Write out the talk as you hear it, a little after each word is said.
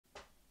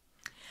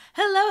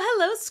Hello,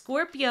 hello,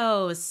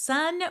 Scorpio,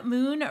 Sun,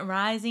 Moon,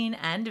 Rising,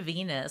 and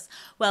Venus.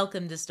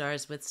 Welcome to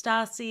Stars with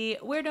Stasi,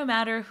 where no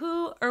matter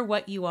who or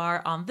what you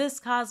are on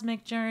this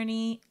cosmic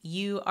journey,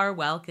 you are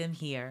welcome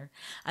here.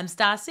 I'm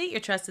Stasi,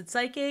 your trusted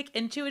psychic,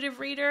 intuitive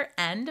reader,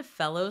 and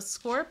fellow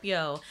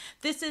Scorpio.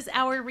 This is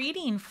our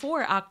reading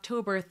for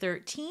October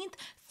 13th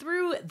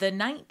through the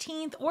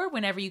 19th, or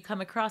whenever you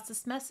come across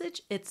this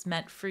message, it's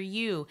meant for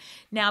you.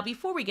 Now,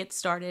 before we get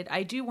started,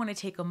 I do want to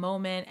take a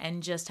moment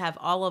and just have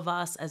all of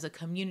us as a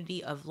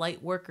community of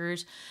light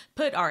workers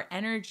put our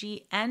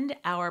energy and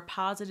our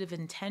positive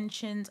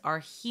intentions, our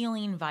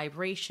healing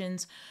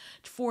vibrations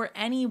for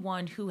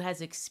anyone who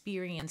has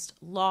experienced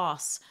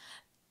loss,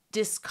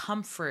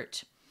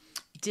 discomfort,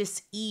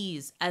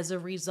 dis-ease as a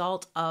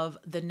result of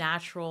the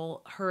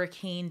natural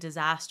hurricane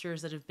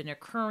disasters that have been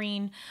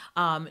occurring,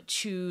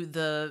 to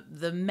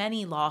the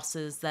many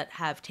losses that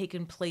have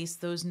taken place,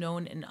 those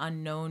known and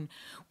unknown.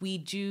 We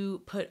do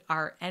put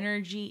our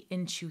energy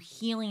into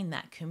healing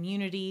that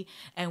community,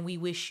 and we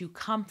wish you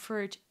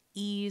comfort,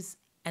 ease,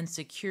 and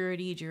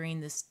security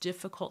during this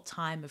difficult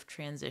time of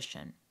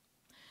transition.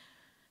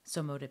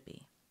 So mote it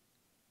be.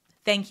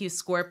 Thank you,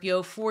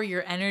 Scorpio, for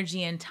your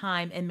energy and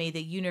time, and may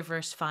the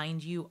universe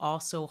find you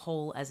also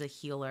whole as a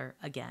healer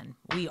again.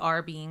 We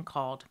are being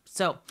called.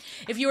 So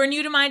if you are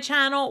new to my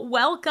channel,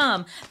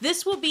 welcome.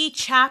 This will be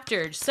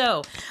chaptered.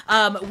 So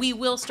we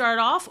will start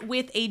off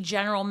with a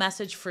general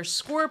message for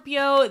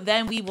Scorpio.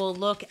 Then we will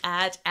look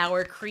at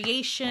our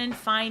creation,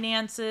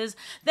 finances.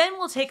 Then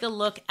we'll take a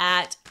look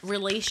at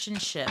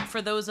relationship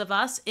for those of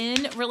us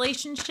in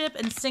relationship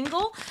and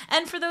single,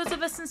 and for those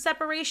of us in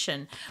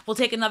separation. We'll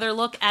take another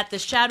look at the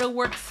shadow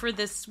work for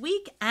this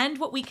week and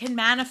what we can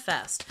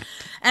manifest.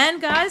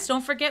 And guys,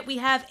 don't forget we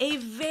have a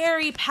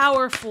very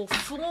powerful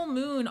full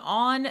moon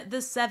on the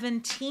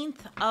 17th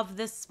of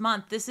this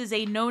month. This is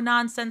a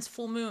no-nonsense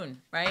full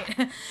moon,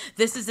 right?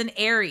 This is an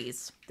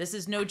Aries. This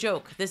is no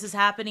joke. This is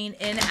happening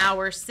in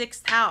our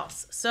 6th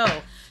house. So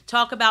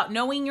talk about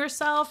knowing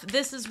yourself.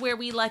 This is where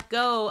we let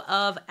go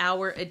of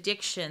our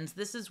addictions.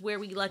 This is where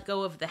we let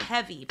go of the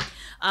heavy.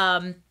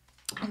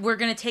 We're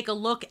going to take a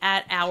look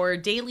at our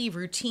daily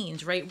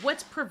routines, right?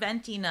 What's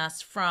preventing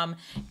us from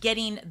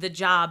getting the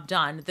job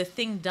done, the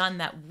thing done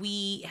that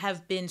we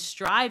have been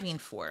striving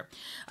for?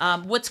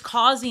 What's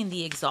causing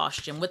the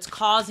exhaustion? What's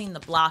causing the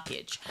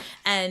blockage?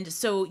 And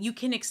so you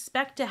can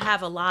expect to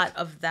have a lot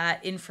of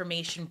that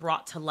information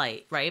brought to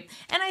light, right?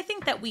 And I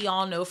think that we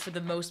all know for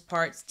the most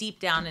part, deep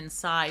down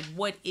inside,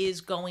 what is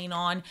going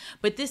on.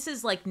 But this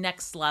is like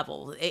next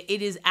level.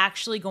 It is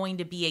actually going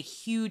to be a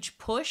huge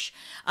push.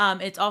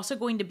 It's also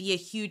going to be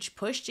a huge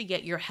push to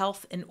get your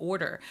health in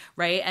order,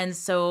 right? And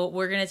so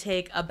we're going to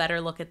take a better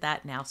look at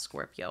that now,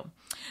 Scorpio.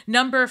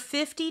 Number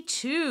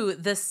 52,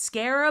 the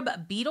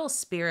scarab beetle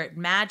spirit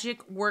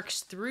magic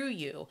works through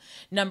you.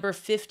 Number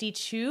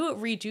 52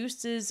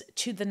 reduces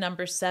to the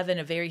number 7,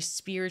 a very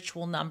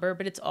spiritual number,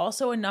 but it's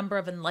also a number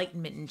of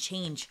enlightenment and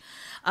change.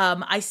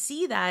 I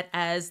see that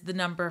as the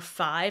number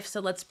 5. So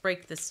let's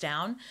break this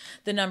down.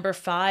 The number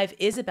 5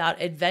 is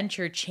about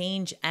adventure,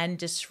 change, and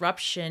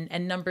disruption.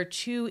 And number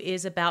 2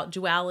 is about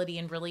duality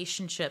and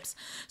relationships.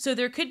 So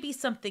there could be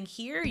something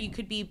here. You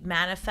could be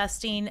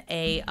manifesting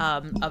a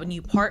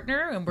new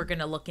partner, and we're going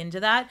to look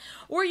into that.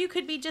 Or you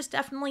could be just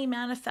definitely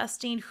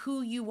manifesting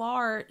who you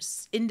are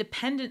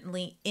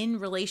independently in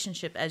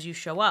relationship as you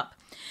show up.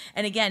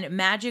 And again,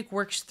 magic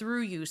works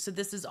through you. So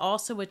this is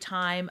also a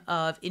time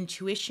of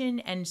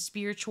intuition and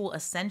spiritual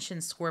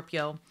ascension,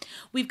 Scorpio.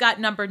 We've got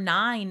number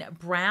 9,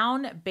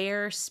 brown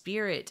bear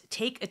spirit.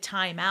 Take a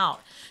time out.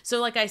 So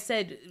like I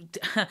said,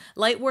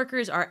 light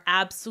workers are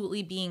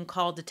absolutely being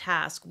called to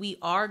task. We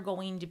are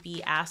going to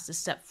be asked to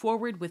step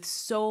forward with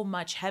so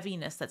much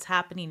heaviness that's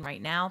happening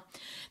right now.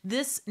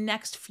 This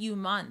next few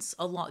months,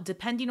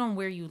 depending on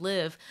where you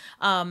live,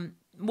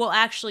 well,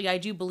 actually, I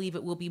do believe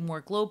it will be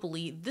more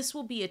globally. This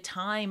will be a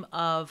time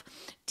of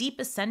deep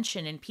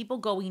ascension and people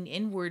going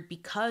inward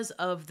because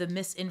of the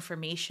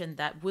misinformation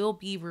that will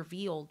be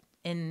revealed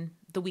in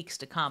the weeks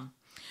to come.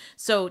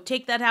 So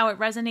take that how it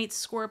resonates,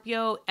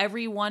 Scorpio.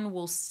 Everyone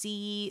will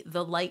see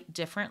the light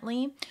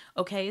differently.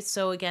 Okay,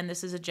 so again,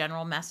 this is a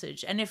general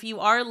message. And if you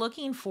are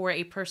looking for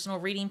a personal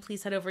reading,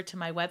 please head over to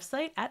my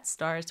website at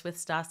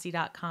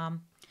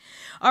starswithstasi.com.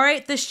 All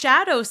right, the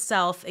shadow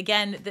self.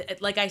 Again,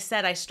 like I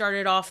said, I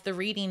started off the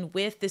reading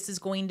with this is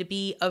going to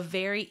be a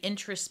very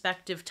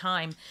introspective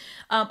time.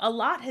 A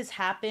lot has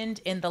happened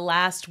in the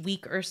last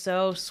week or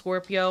so,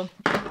 Scorpio.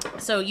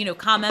 So,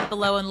 comment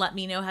below and let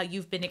me know how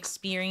you've been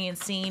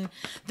experiencing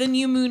the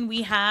new moon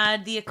we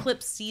had, the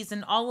eclipse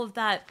season, all of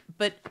that.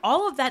 But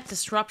all of that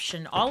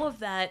disruption, all of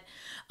that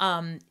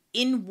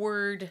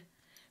inward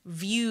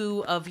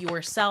view of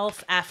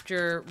yourself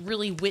after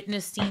really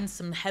witnessing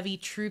some heavy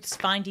truths,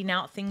 finding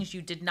out things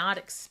you did not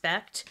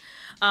expect.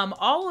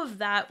 All of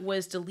that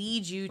was to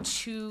lead you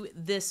to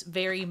this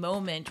very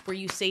moment where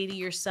you say to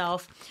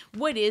yourself,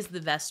 what is the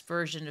best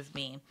version of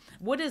me?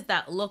 What does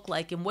that look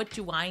like? And what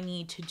do I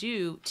need to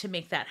do to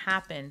make that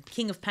happen?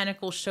 King of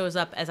Pentacles shows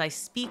up as I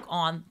speak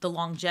on the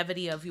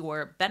longevity of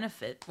your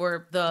benefit,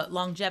 or the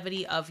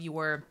longevity of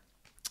your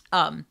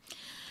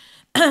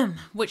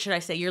what should I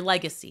say? Your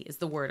legacy is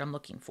the word I'm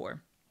looking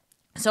for.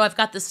 So I've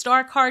got the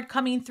Star card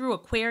coming through,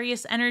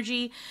 Aquarius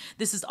energy.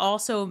 This is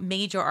also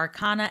major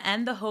arcana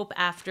and the hope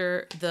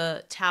after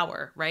the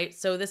tower, right?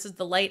 So this is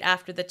the light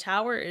after the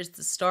tower is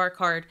the Star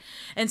card.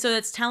 And so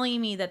that's telling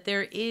me that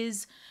there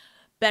is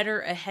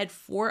better ahead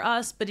for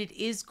us, but it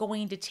is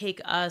going to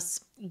take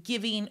us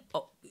giving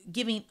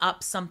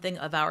up something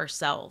of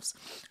ourselves,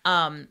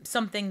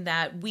 something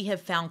that we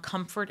have found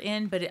comfort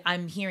in, but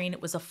I'm hearing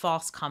it was a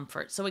false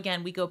comfort. So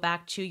again, we go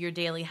back to your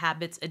daily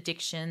habits,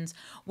 addictions.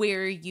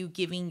 Where are you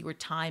giving your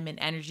time and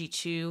energy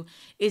to?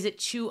 Is it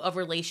to a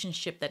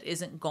relationship that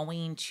isn't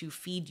going to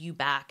feed you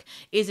back?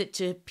 Is it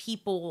to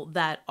people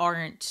that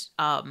aren't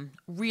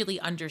really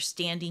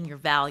understanding your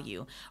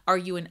value? Are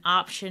you an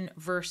option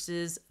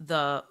versus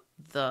the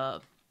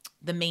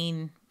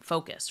main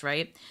focus,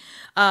 right?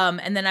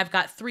 And then I've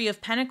got 3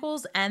 of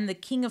Pentacles and the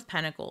King of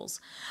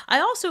Pentacles. I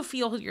also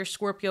feel your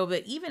Scorpio,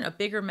 but even a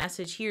bigger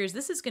message here is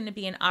this is going to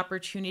be an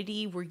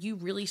opportunity where you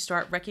really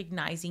start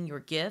recognizing your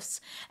gifts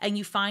and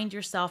you find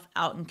yourself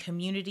out in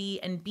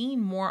community and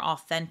being more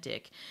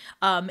authentic.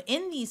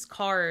 In these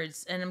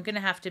cards, and I'm going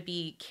to have to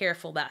be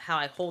careful about how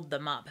I hold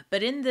them up,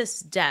 but in this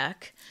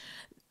deck,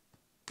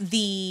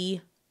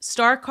 the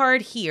Star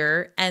card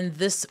here and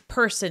this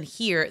person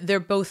here, they're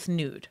both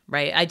nude,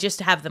 right? I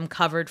just have them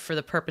covered for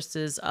the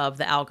purposes of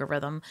the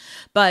algorithm.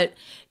 But,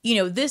 you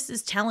know, this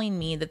is telling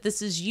me that this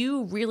is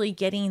you really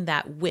getting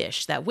that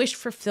wish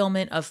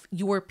fulfillment of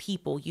your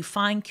people. You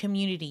find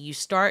community, you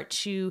start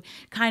to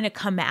kind of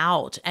come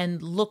out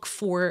and look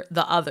for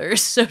the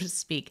others, so to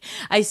speak.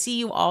 I see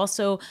you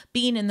also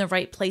being in the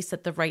right place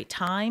at the right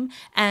time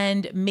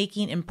and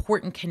making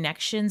important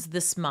connections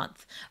this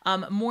month.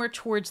 More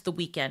towards the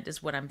weekend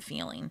is what I'm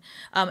feeling.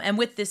 And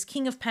with this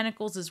King of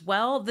Pentacles as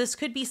well, this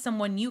could be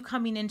someone new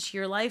coming into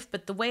your life,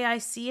 but the way I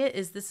see it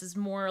is this is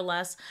more or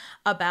less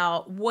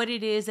about what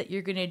it is that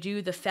you're going to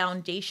do, the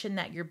foundation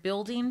that you're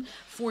building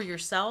for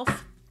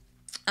yourself.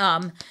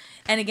 And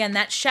again,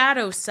 that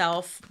shadow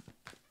self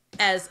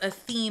as a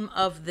theme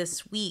of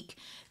this week.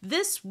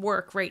 This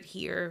work right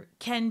here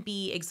can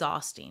be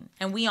exhausting,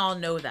 and we all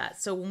know that.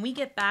 So when we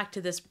get back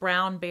to this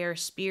brown bear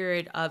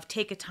spirit of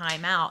take a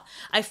time out,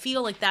 I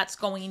feel like that's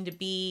going to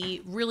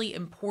be really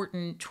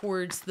important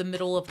towards the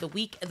middle of the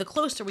week, the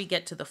closer we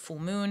get to the full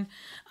moon.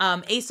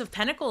 Ace of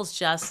Pentacles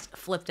just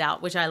flipped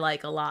out, which I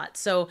like a lot.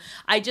 So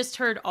I just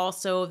heard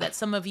also that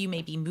some of you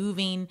may be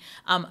moving.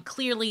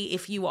 Clearly,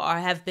 if you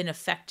have been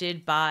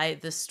affected by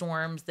the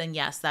storms, then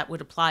yes, that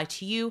would apply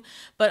to you.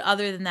 But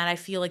other than that, I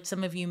feel like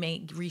some of you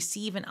may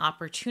receive an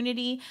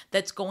opportunity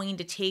that's going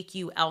to take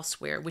you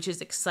elsewhere, which is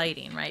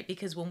exciting, right?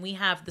 Because when we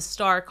have the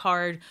Star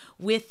card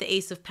with the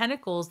Ace of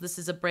Pentacles, this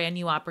is a brand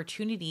new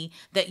opportunity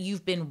that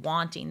you've been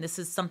wanting. This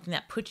is something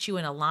that puts you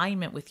in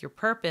alignment with your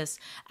purpose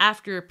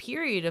after a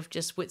period of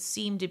just what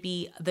seemed to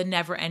be the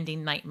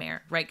never-ending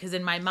nightmare, right? Because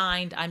in my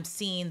mind, I'm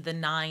seeing the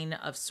 9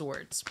 of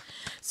Swords.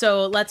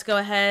 So let's go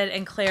ahead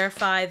and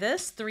clarify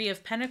this. 3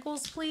 of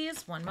Pentacles,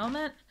 please. One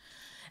moment.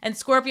 And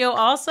Scorpio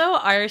also,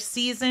 our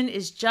season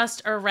is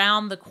just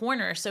around the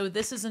corner. So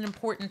this is an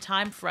important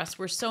time for us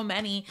where so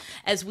many,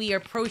 as we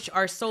approach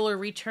our solar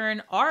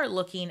return, are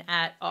looking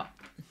at,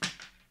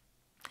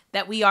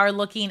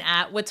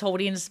 what's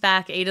holding us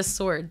back, 8 of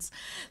Swords.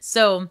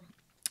 So,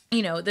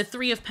 you know, the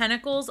 3 of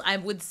Pentacles, I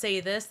would say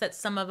this, that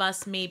some of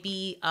us may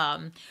be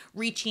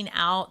reaching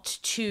out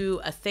to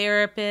a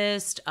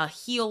therapist, a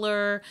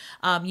healer.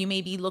 You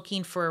may be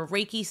looking for a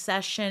Reiki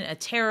session, a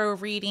tarot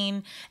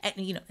reading, and,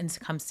 you know, and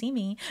come see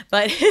me.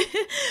 But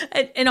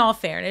in all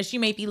fairness, you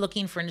may be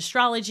looking for an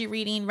astrology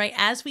reading, right?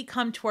 As we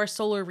come to our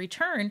solar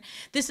return,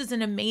 this is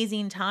an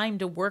amazing time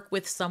to work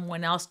with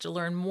someone else to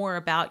learn more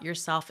about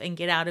yourself and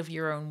get out of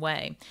your own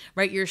way,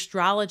 right? Your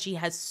astrology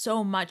has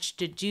so much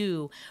to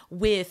do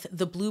with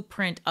the blueprint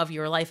of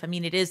your life. I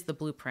mean, it is the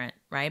blueprint,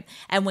 right?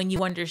 And when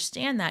you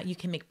understand that, you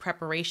can make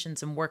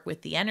preparations and work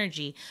with the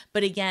energy.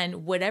 But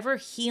again, whatever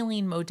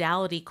healing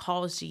modality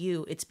calls to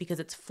you, it's because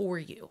it's for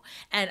you.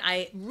 And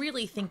I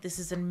really think this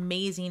is an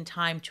amazing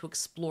time to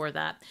explore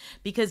that,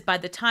 because by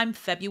the time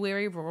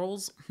February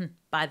rolls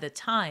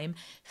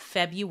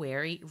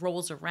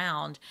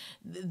around,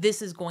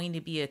 this is going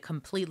to be a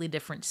completely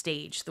different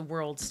stage, the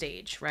world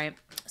stage, right?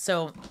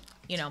 So,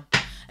 you know,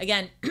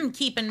 again,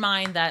 keep in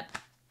mind that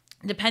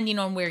depending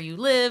on where you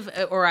live,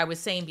 or I was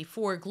saying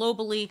before,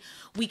 globally,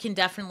 we can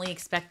definitely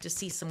expect to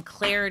see some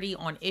clarity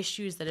on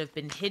issues that have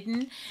been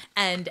hidden,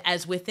 and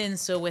as within,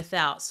 so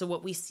without. So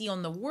what we see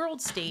on the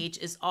world stage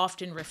is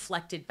often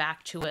reflected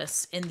back to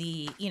us in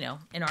the, you know,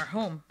 in our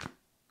home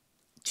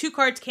 2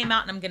 cards came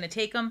out and I'm going to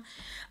take them.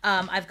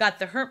 I've got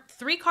the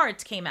 3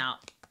 cards came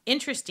out.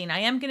 Interesting. I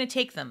am going to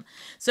take them.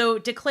 So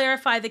to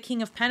clarify the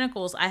King of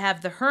Pentacles, I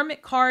have the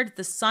Hermit card,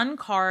 the Sun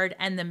card,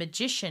 and the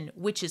Magician,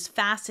 which is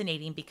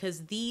fascinating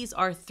because these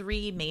are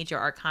 3 major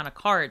arcana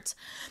cards.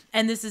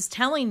 And this is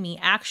telling me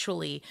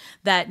actually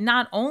that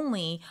not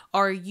only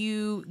are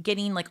you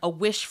getting like a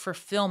wish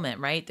fulfillment,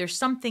 right? There's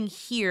something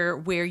here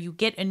where you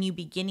get a new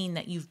beginning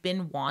that you've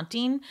been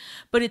wanting,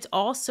 but it's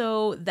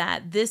also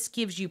that this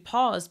gives you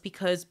pause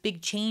because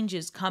big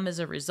changes come as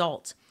a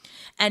result.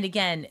 And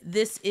again,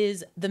 this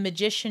is the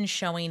Magician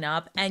showing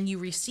up, and you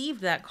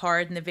received that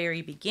card in the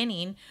very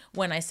beginning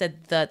when I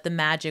said that the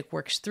magic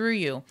works through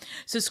you.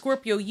 So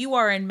Scorpio, you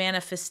are in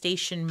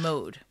manifestation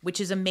mode, which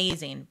is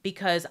amazing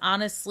because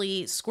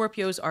honestly,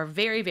 Scorpios are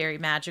very, very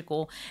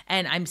magical.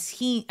 And I'm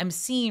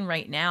seeing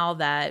right now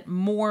that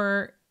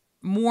more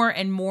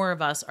and more of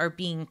us are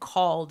being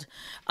called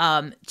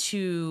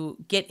to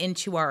get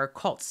into our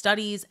occult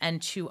studies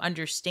and to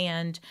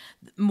understand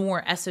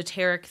more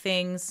esoteric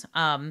things.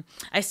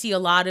 I see a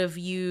lot of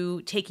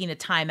you taking a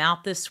time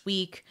out this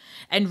week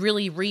and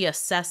really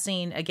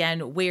reassessing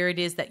again where it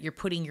is that you're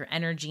putting your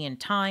energy and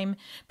time,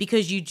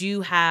 because you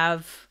do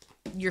have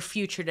your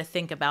future to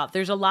think about.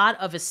 There's a lot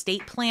of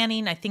estate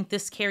planning. I think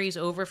this carries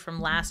over from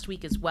last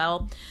week as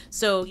well.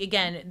 So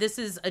again, this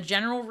is a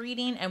general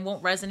reading and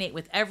won't resonate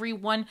with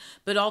everyone,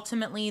 but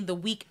ultimately the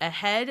week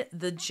ahead,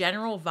 the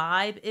general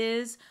vibe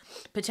is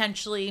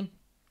potentially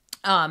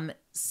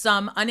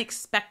some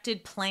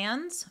unexpected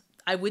plans.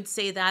 I would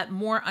say that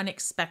more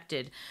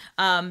unexpected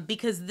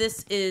because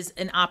this is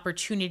an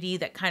opportunity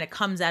that kind of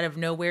comes out of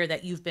nowhere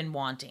that you've been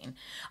wanting.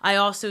 I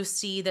also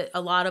see that a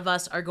lot of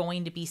us are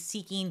going to be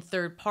seeking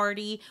third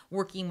party,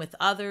 working with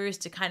others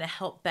to kind of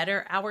help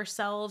better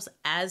ourselves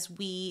as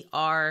we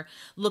are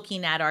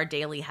looking at our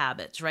daily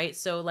habits, right?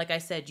 So like I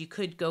said, you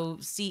could go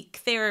seek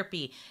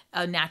therapy,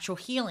 natural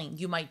healing.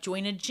 You might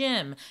join a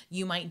gym.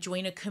 You might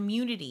join a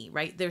community,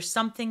 right? There's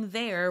something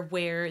there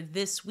where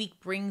this week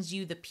brings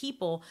you the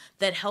people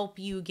that help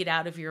you get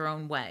out of your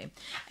own way.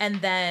 And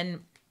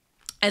then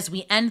as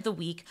we end the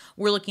week,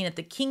 we're looking at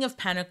the King of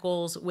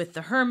Pentacles with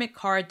the Hermit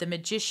card, the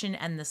Magician,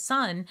 and the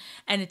Sun.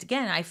 And it's,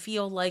 again, I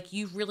feel like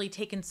you've really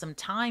taken some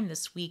time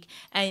this week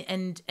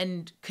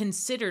and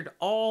considered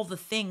all the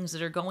things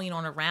that are going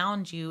on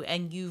around you,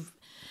 and you've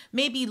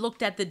maybe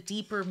looked at the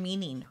deeper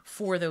meaning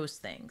for those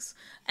things.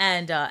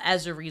 And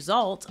as a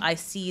result, I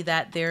see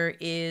that there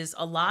is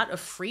a lot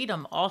of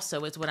freedom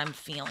also is what I'm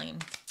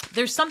feeling.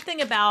 There's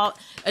something about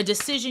a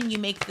decision you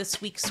make this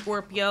week,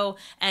 Scorpio,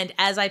 and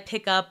as I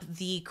pick up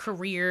the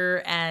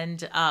career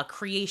and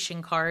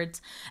creation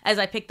cards, as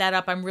I pick that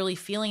up, I'm really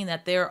feeling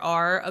that there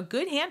are a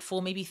good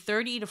handful, maybe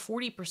 30 to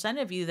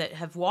 40% of you that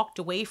have walked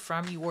away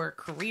from your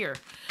career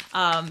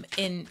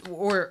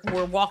or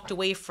walked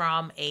away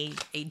from a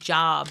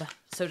job,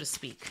 so to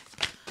speak.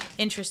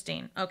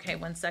 Interesting. Okay,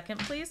 1 second,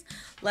 please.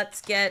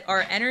 Let's get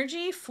our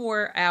energy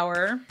for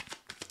our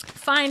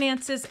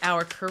finances,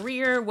 our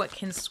career. What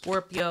can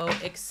Scorpio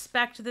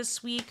expect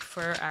this week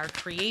for our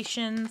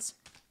creations?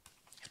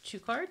 2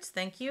 cards.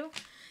 Thank you.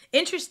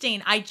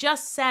 Interesting. I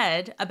just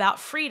said about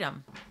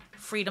freedom.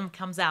 Freedom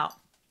comes out.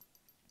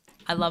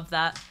 I love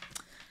that.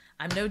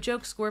 I'm no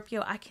joke,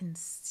 Scorpio. I can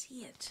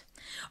see it.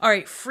 All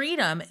right,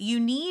 freedom. You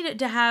need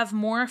to have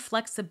more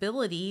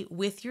flexibility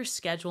with your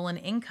schedule and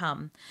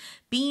income.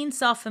 Being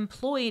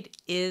self-employed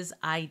is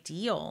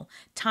ideal.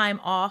 Time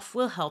off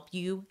will help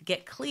you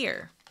get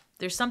clear.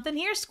 There's something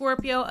here,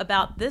 Scorpio,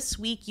 about this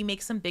week. You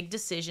make some big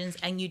decisions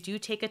and you do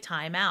take a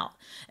time out.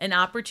 An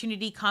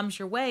opportunity comes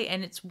your way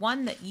and it's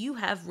one that you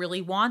have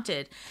really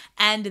wanted.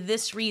 And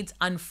this reads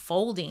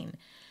unfolding.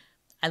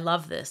 I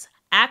love this.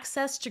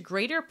 Access to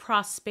greater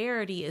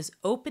prosperity is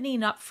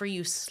opening up for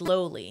you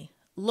slowly.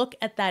 Look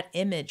at that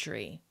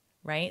imagery,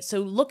 right? So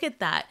look at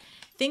that.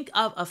 Think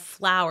of a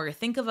flower.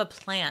 Think of a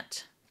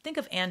plant. Think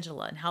of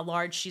Angela and how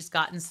large she's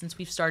gotten since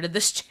we've started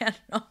this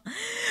channel.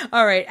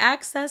 All right.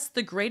 Access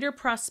to greater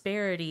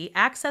prosperity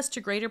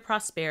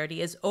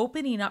is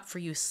opening up for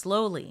you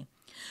slowly.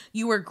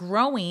 You are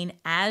growing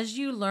as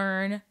you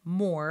learn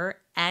more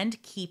and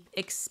keep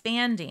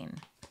expanding.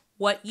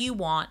 What you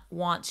want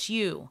wants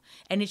you,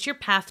 and it's your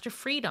path to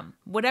freedom,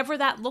 whatever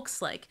that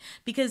looks like,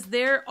 because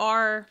there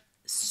are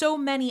so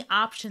many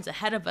options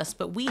ahead of us,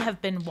 but we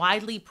have been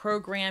widely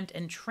programmed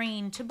and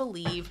trained to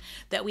believe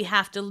that we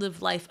have to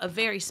live life a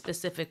very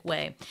specific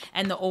way.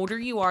 And the older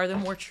you are, the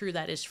more true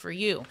that is for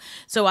you.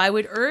 So I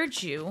would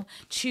urge you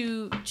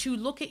to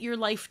look at your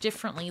life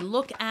differently.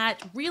 Look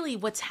at really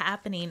what's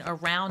happening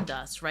around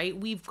us, right?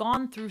 We've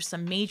gone through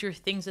some major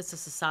things as a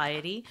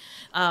society.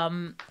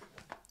 The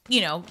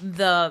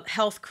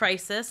health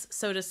crisis,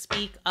 so to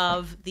speak,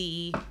 of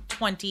the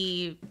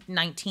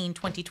 2019,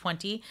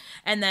 2020.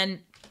 And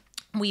then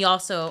we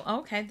also,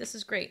 okay, this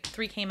is great.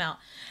 3 came out.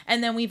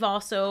 And then we've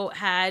also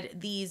had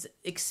these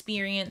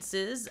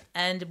experiences,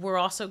 and we're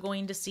also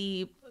going to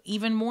see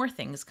even more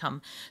things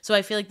come. So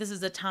I feel like this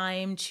is a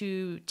time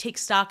to take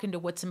stock into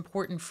what's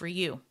important for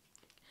you.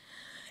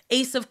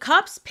 Ace of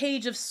Cups,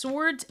 Page of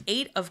Swords,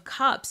 Eight of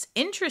Cups.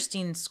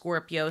 Interesting,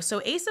 Scorpio. So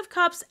Ace of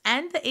Cups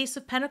and the Ace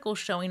of Pentacles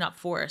showing up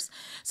for us.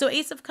 So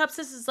Ace of Cups,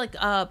 this is like,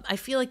 I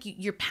feel like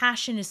your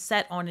passion is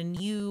set on a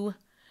new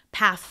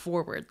path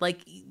forward.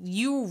 Like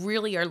you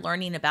really are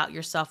learning about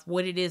yourself,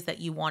 what it is that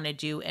you want to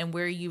do, and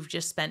where you've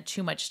just spent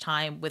too much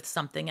time with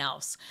something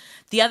else.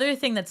 The other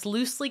thing that's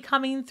loosely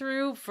coming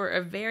through for a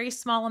very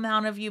small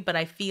amount of you, but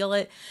I feel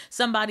it,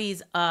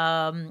 somebody's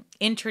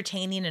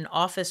entertaining an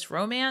office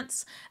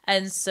romance.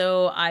 And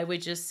so I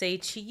would just say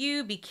to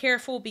you, be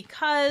careful,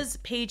 because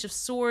Page of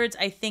Swords,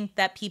 I think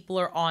that people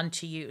are on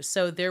to you.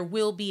 So there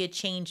will be a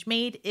change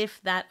made.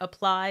 If that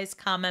applies,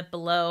 comment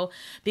below,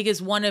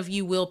 because one of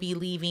you will be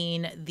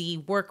leaving the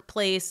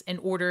workplace in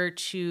order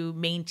to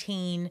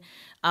maintain,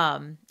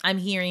 I'm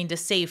hearing, to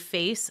save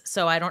face.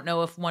 So I don't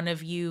know if one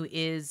of you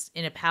is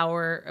in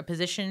a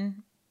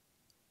position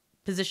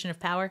of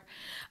power,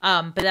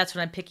 but that's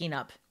what I'm picking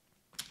up.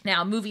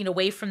 Now, moving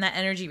away from that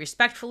energy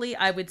respectfully,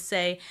 I would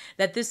say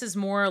that this is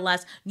more or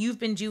less, you've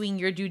been doing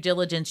your due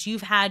diligence.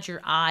 You've had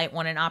your eye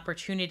on an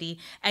opportunity,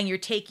 and you're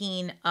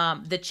taking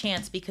the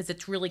chance because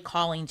it's really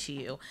calling to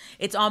you.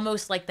 It's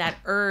almost like that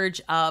urge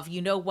of,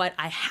 you know what,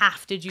 I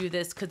have to do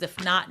this, because if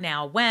not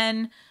now,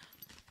 when?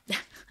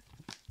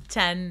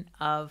 10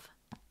 of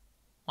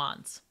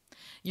Wands.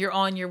 You're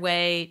on your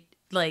way,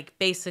 like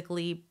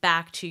basically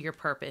back to your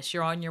purpose.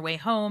 You're on your way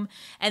home,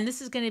 and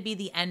this is going to be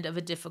the end of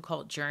a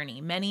difficult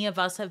journey. Many of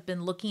us have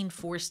been looking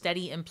for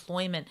steady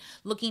employment,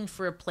 looking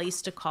for a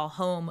place to call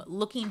home,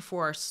 looking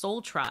for our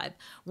soul tribe.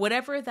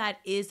 Whatever that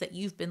is that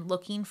you've been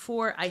looking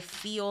for, I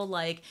feel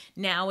like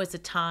now is a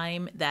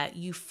time that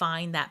you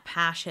find that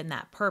passion,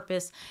 that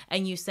purpose,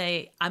 and you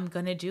say, I'm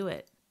going to do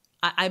it.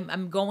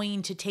 I'm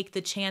going to take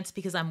the chance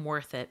because I'm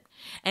worth it.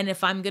 And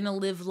if I'm going to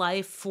live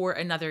life for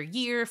another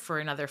year, for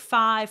another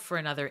 5, for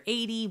another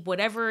 80,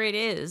 whatever it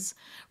is,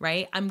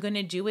 right? I'm going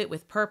to do it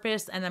with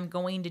purpose, and I'm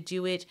going to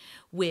do it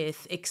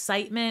with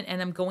excitement,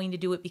 and I'm going to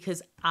do it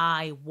because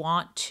I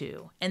want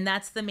to. And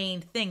that's the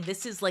main thing.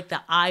 This is like the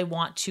I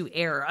want to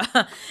era.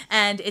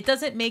 And it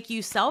doesn't make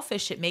you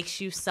selfish. It makes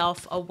you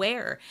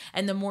self-aware.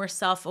 And the more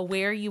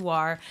self-aware you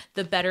are,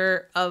 the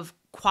better of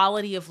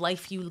quality of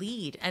life you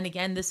lead. And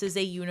again, this is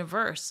a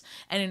universe.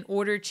 And in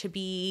order to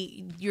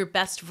be your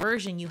best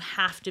version, you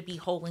have to be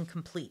whole and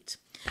complete.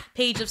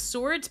 Page of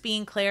Swords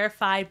being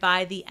clarified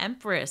by the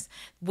Empress.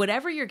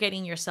 Whatever you're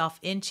getting yourself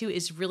into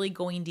is really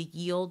going to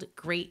yield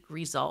great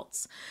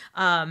results.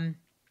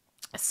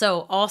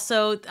 So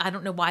also, I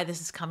don't know why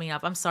this is coming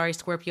up. I'm sorry,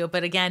 Scorpio.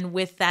 But again,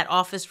 with that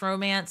office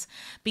romance,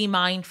 be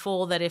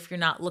mindful that if you're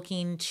not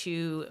looking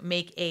to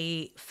make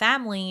a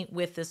family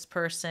with this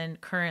person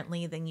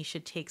currently, then you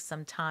should take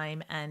some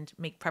time and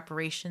make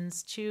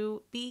preparations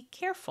to be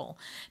careful,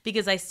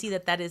 because I see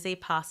that that is a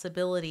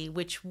possibility,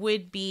 which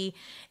would be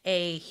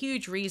a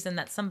huge reason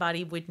that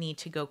somebody would need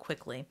to go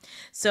quickly.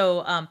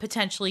 So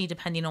potentially,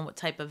 depending on what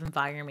type of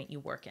environment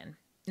you work in.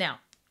 Now,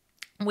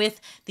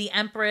 with the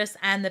Empress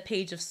and the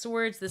Page of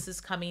Swords, this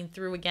is coming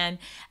through again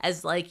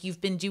as like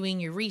you've been doing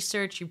your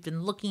research, you've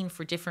been looking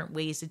for different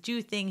ways to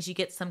do things, you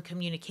get some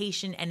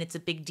communication, and it's a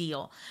big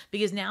deal.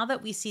 Because now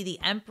that we see the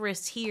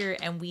Empress here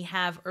and we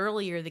have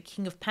earlier the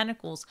King of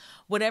Pentacles,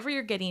 whatever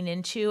you're getting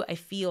into, I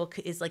feel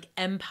is like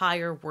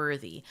empire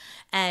worthy.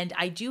 And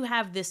I do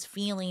have this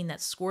feeling that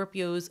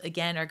Scorpios,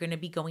 again, are going to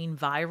be going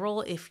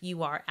viral if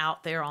you are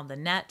out there on the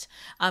net.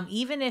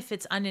 Even if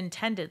it's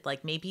unintended,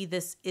 like maybe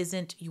this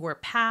isn't your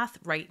path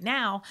right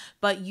now,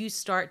 but you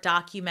start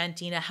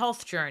documenting a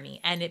health journey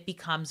and it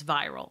becomes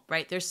viral,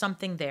 right? There's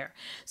something there.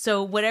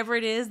 So whatever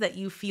it is that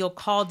you feel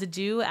called to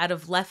do out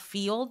of left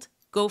field,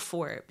 go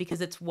for it, because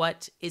it's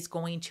what is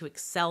going to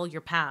excel your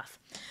path.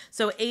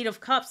 So 8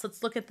 of Cups,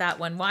 let's look at that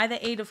one. Why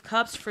the 8 of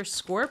Cups for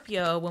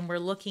Scorpio when we're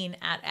looking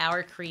at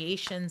our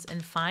creations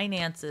and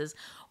finances?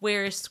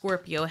 Where is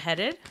Scorpio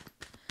headed?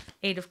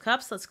 8 of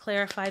Cups, let's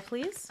clarify,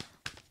 please.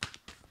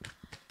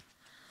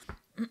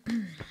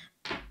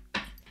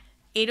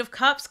 8 of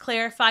Cups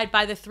clarified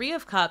by the 3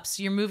 of Cups.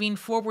 You're moving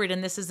forward,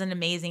 and this is an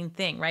amazing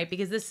thing, right?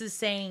 Because this is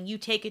saying you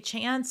take a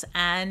chance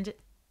and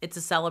it's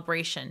a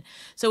celebration.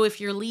 So if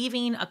you're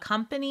leaving a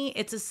company,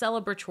 it's a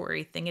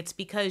celebratory thing. It's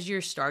because you're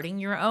starting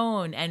your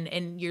own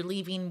and you're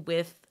leaving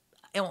with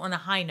on a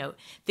high note.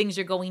 Things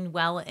are going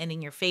well and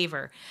in your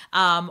favor.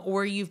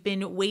 Or you've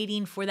been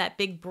waiting for that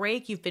big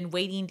break. You've been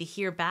waiting to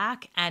hear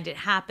back, and it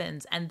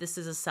happens, and this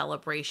is a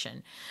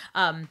celebration.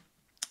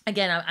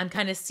 Again, I'm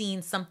kind of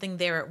seeing something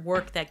there at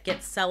work that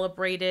gets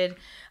celebrated,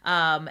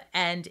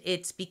 and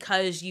it's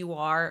because you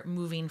are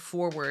moving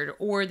forward.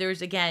 Or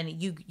there's, again,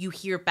 you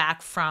hear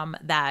back from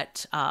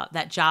that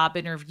job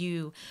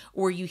interview,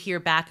 or you hear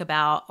back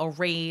about a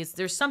raise.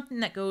 There's something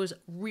that goes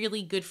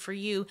really good for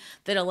you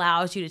that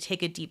allows you to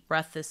take a deep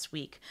breath this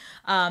week.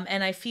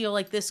 And I feel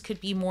like this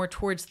could be more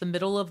towards the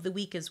middle of the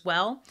week as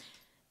well.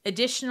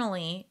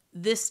 Additionally,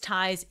 this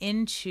ties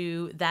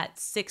into that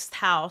 6th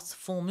house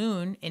full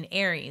moon in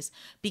Aries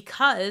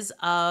because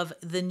of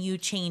the new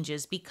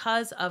changes,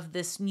 because of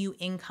this new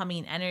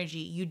incoming energy.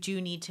 You do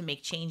need to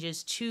make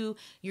changes to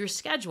your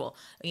schedule.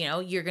 You know,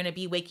 you're going to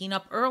be waking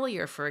up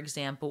earlier, for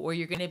example, or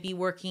you're going to be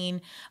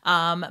working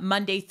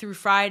Monday through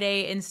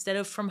Friday instead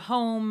of from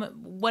home,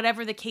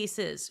 whatever the case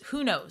is.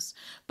 Who knows?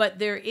 But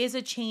there is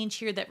a change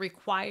here that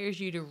requires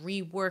you to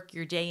rework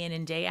your day in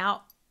and day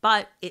out,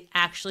 but it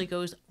actually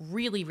goes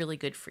really, really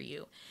good for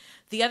you.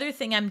 The other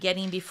thing I'm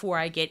getting before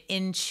I get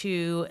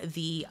into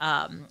the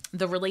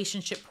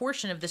relationship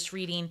portion of this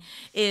reading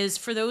is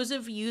for those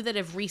of you that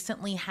have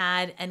recently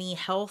had any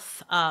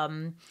health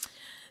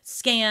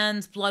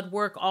scans, blood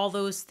work, all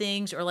those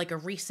things, or like a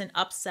recent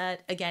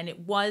upset. Again, it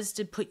was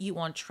to put you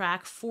on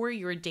track for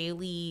your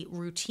daily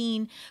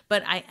routine,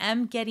 but I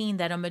am getting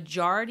that a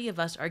majority of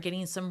us are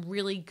getting some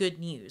really good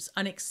news,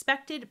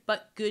 unexpected,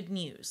 but good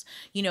news.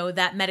 You know,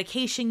 that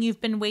medication you've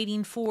been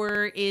waiting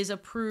for is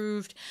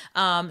approved.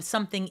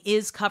 Something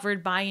is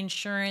covered by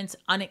insurance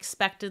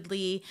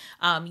unexpectedly.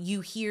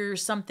 You hear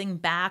something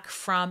back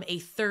from a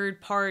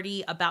third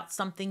party about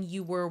something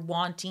you were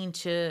wanting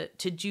to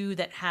do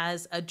that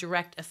has a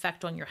direct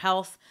effect on your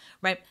health,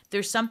 right?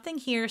 There's something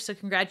here. So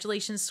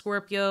congratulations,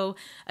 Scorpio.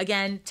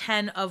 Again,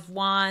 10 of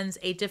Wands,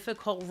 a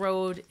difficult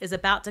road is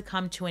about to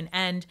come to an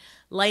end,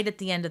 light at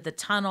the end of the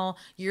tunnel.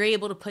 You're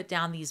able to put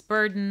down these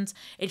burdens.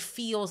 It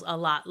feels a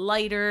lot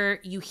lighter.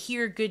 You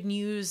hear good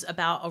news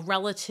about a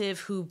relative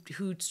who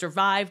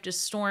survived a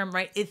storm,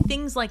 right?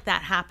 Things like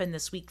that happen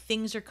this week.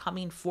 Things are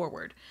coming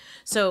forward.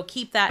 So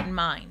keep that in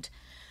mind.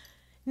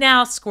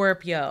 Now,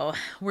 Scorpio,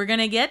 we're going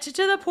to get to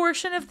the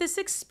portion of this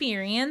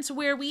experience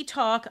where we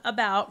talk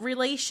about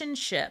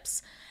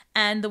relationships.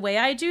 And the way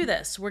I do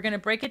this, we're going to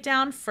break it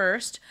down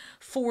first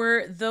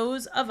for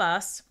those of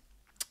us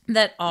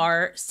that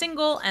are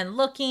single and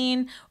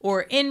looking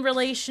or in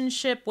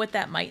relationship, what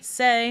that might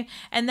say.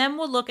 And then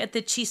we'll look at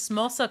the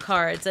chismosa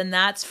cards. And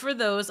that's for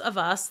those of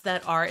us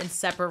that are in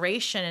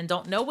separation and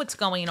don't know what's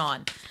going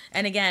on.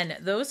 And again,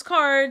 those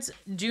cards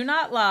do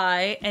not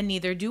lie, and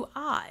neither do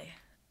I.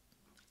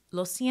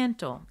 Lo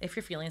siento if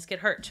your feelings get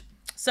hurt.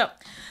 So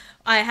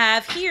I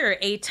have here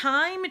a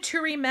time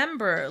to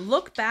remember.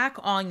 Look back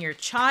on your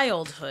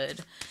childhood.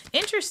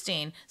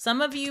 Interesting.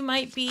 Some of you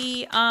might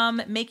be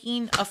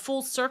making a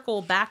full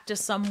circle back to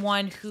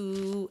someone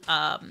who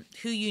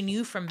you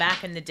knew from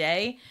back in the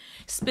day.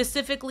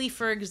 Specifically,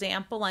 for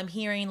example, I'm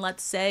hearing,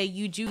 let's say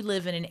you do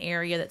live in an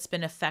area that's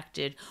been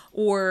affected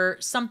or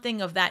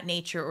something of that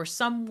nature, or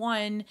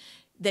someone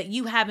that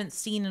you haven't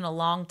seen in a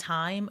long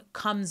time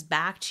comes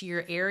back to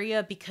your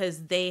area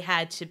because they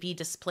had to be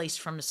displaced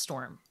from a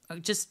storm.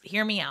 Just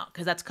hear me out,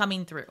 because that's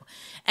coming through.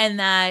 And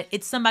that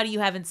it's somebody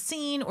you haven't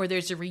seen, or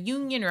there's a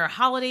reunion or a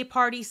holiday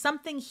party,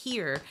 something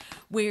here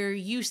where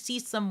you see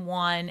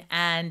someone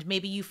and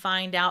maybe you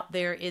find out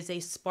there is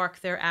a spark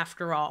there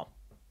after all.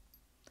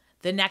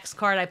 The next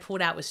card I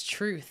pulled out was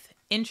Truth.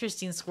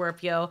 Interesting,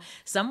 Scorpio.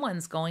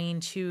 Someone's going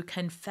to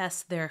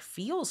confess their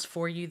feels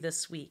for you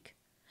this week.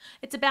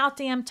 It's about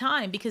damn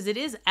time, because it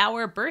is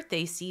our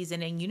birthday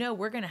season and you know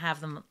we're going to have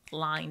them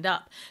lined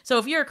up. So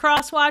if you're a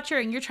cross watcher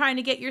and you're trying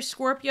to get your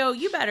Scorpio,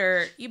 you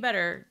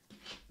better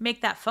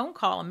make that phone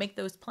call and make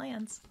those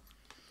plans.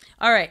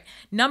 All right.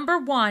 Number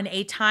 1,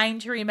 a time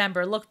to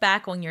remember. Look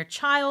back on your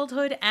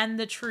childhood and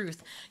the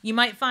truth. You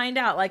might find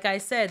out, like I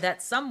said,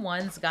 that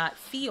someone's got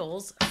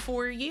feels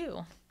for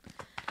you.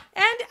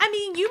 And I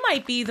mean, you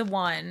might be the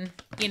one,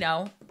 you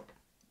know,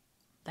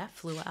 that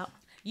flew out.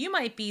 You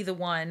might be the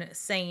one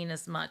saying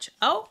as much.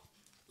 Oh,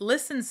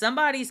 listen,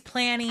 somebody's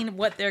planning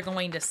what they're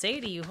going to say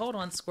to you. Hold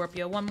on,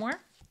 Scorpio, one more.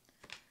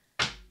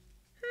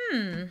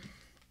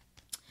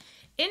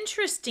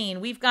 Interesting.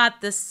 We've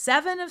got the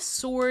 7 of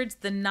Swords,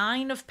 the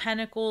 9 of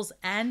Pentacles,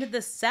 and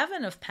the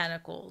 7 of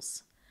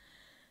Pentacles.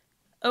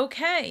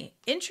 Okay,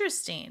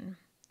 interesting.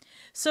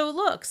 So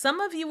look, some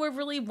of you are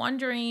really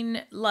wondering,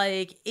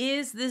 like,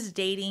 is this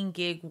dating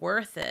gig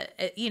worth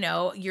it? You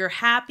know, you're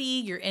happy,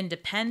 you're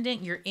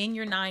independent, you're in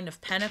your 9 of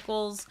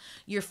Pentacles,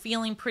 you're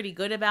feeling pretty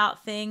good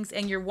about things,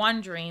 and you're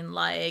wondering,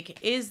 like,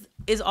 is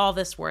all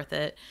this worth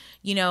it?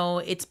 You know,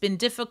 it's been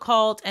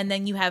difficult, and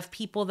then you have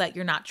people that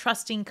you're not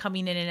trusting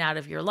coming in and out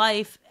of your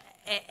life.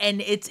 And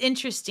it's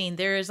interesting.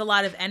 There is a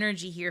lot of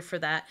energy here for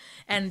that.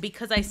 And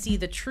because I see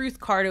the Truth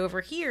card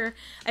over here,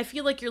 I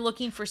feel like you're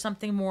looking for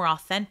something more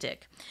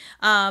authentic.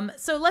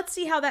 So let's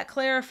see how that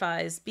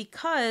clarifies.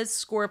 Because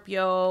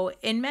Scorpio,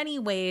 in many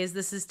ways,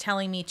 this is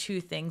telling me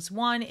 2 things.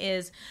 One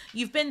is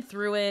you've been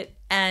through it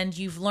and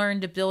you've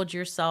learned to build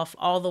yourself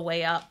all the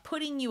way up,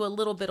 putting you a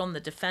little bit on the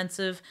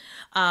defensive.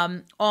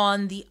 On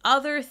the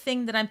other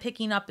thing that I'm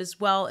picking up as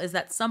well is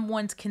that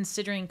someone's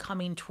considering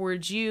coming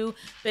towards you,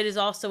 but is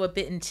also a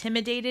bit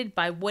intimidated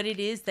by what it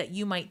is that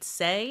you might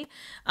say.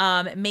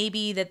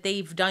 Maybe that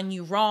they've done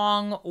you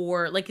wrong,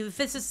 or like if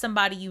this is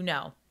somebody you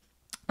know,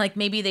 like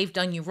maybe they've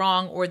done you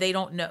wrong or they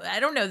don't know. I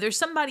don't know. There's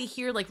somebody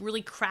here like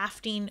really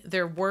crafting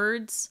their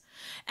words,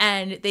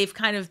 and they've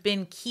kind of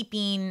been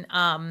keeping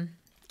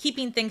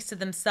things to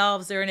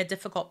themselves. They're in a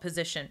difficult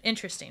position.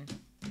 Interesting.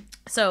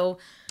 So,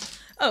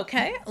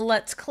 okay,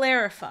 let's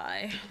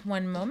clarify.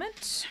 One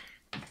moment.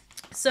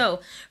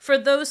 So, for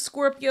those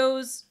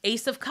Scorpios,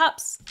 Ace of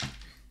Cups.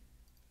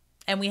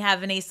 And we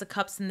have an Ace of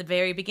Cups in the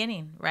very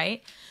beginning,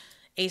 right?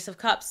 Ace of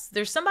Cups.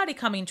 There's somebody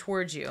coming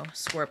towards you,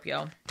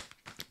 Scorpio.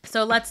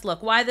 So let's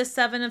look. Why the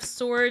Seven of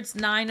Swords,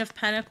 Nine of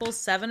Pentacles,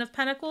 Seven of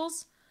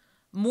Pentacles?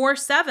 More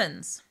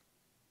sevens.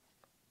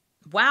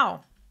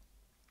 Wow.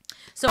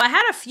 So I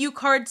had a few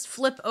cards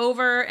flip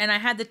over, and I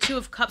had the Two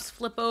of Cups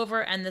flip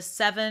over and the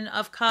Seven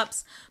of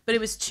Cups, but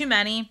it was too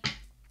many.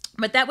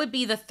 But that would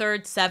be the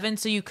third seven.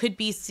 So you could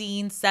be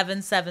seeing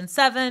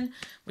 777,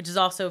 which is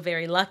also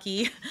very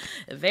lucky,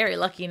 a very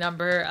lucky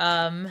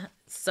number.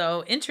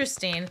 So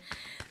interesting.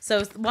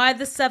 So why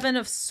the Seven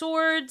of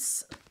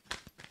Swords?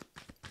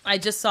 I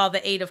just saw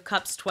the Eight of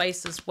Cups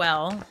twice as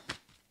well.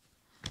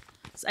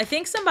 So I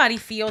think somebody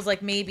feels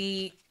like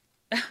maybe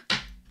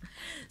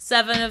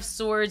Seven of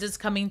Swords is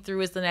coming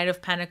through as the Knight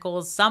of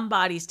Pentacles.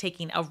 Somebody's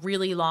taking a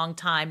really long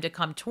time to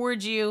come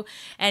towards you,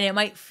 and it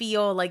might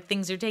feel like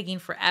things are taking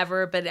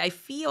forever, but I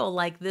feel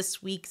like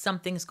this week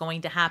something's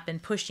going to happen,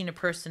 pushing a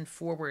person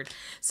forward.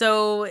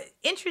 So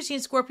interesting,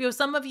 Scorpio.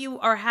 Some of you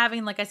are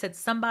having, like I said,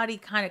 somebody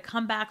kind of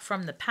come back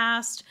from the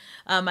past.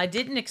 I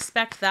didn't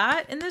expect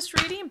that in this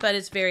reading, but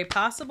it's very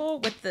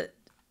possible with the...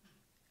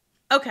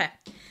 Okay,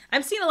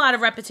 I'm seeing a lot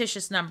of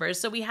repetitious numbers.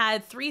 So we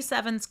had 3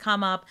 sevens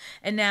come up,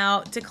 and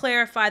now to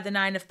clarify the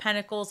Nine of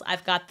Pentacles,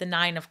 I've got the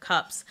Nine of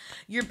Cups.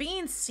 You're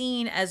being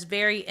seen as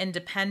very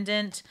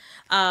independent,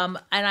 and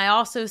I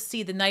also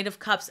see the Knight of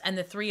Cups and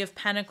the Three of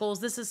Pentacles.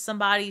 This is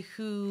somebody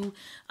who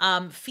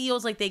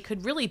feels like they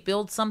could really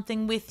build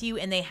something with you,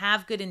 and they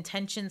have good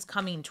intentions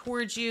coming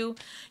towards you.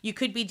 You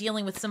could be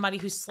dealing with somebody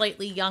who's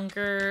slightly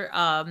younger,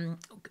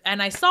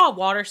 and I saw a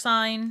water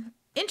sign.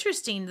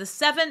 Interesting, the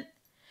seven...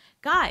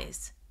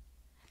 Guys,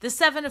 the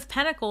Seven of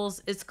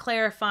Pentacles is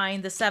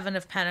clarifying the Seven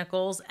of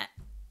Pentacles.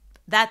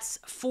 That's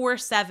 4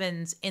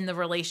 sevens in the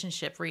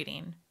relationship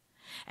reading.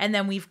 And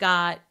then we've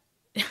got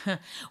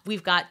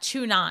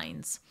 2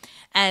 nines.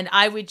 And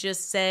I would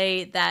just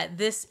say that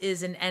this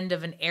is an end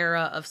of an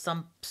era of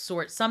some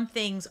sort. Some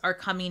things are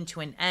coming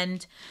to an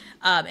end.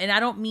 And I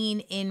don't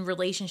mean in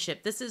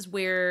relationship. This is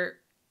where...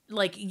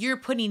 like you're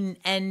putting an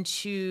end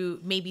to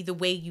maybe the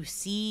way you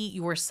see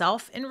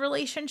yourself in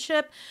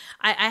relationship.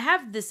 I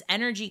have this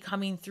energy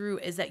coming through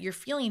is that you're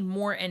feeling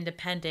more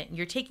independent and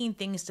you're taking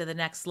things to the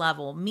next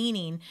level,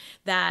 meaning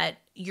that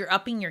you're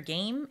upping your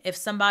game. If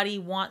somebody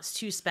wants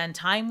to spend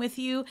time with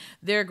you,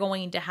 they're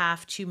going to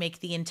have to make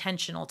the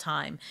intentional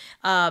time.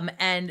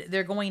 And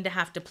they're going to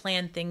have to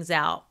plan things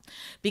out,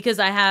 because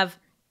I have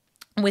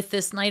with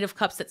this Knight of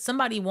Cups that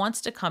somebody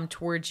wants to come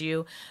towards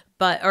you,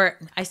 or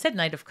I said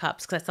Knight of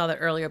Cups because I saw that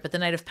earlier, but the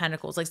Knight of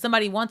Pentacles, like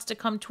somebody wants to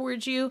come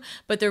towards you,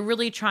 but they're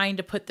really trying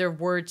to put their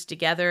words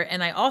together.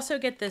 And I also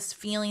get this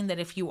feeling that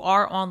if you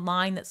are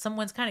online, that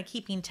someone's kind of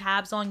keeping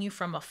tabs on you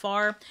from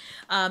afar.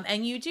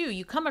 And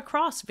you come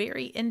across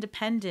very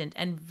independent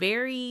and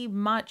very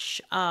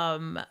much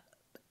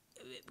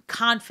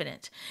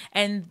confident.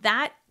 And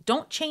that,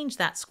 don't change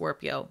that,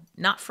 Scorpio,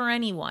 not for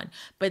anyone,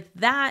 but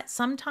that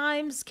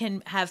sometimes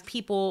can have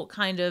people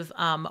kind of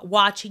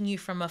watching you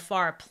from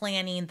afar,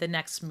 planning the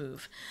next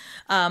move.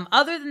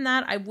 Other than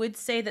that, I would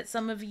say that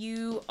some of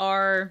you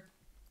are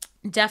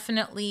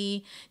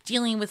definitely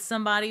dealing with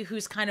somebody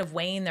who's kind of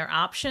weighing their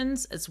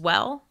options as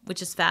well, which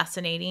is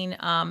fascinating.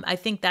 I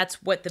think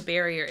that's what the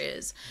barrier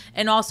is.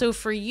 And also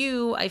for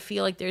you, I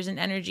feel like there's an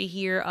energy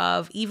here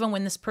of even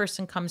when this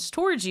person comes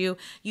towards you,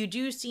 you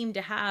do seem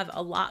to have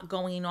a lot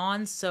going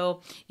on.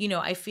 So,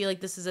 I feel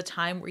like this is a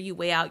time where you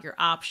weigh out your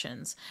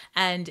options.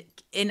 And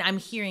I'm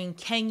hearing,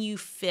 can you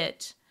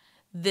fit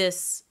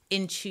this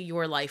into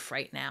your life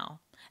right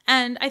now?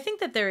 And I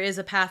think that there is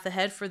a path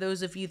ahead for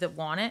those of you that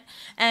want it.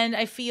 And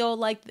I feel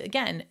like,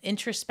 again,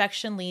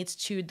 introspection leads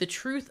to the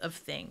truth of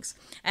things.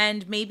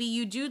 And maybe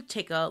you do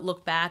take a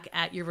look back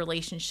at your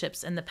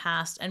relationships in the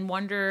past and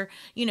wonder,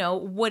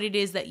 what it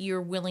is that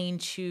you're willing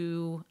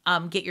to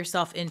get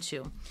yourself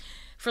into,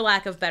 for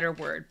lack of a better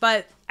word.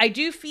 But I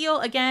do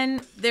feel,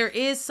 again, there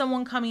is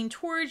someone coming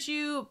towards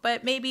you,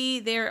 but maybe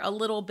they're a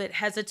little bit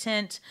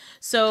hesitant.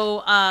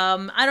 So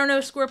I don't know,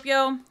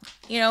 Scorpio,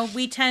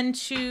 we tend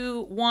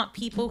to want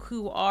people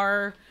who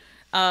are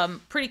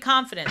pretty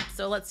confident.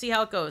 So let's see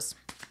how it goes.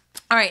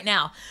 All right,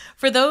 now,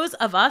 for those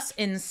of us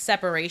in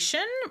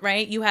separation,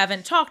 right, you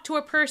haven't talked to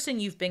a person,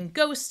 you've been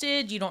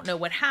ghosted, you don't know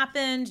what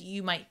happened,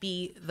 you might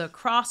be the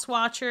cross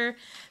watcher.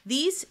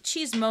 These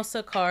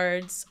chismosa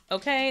cards,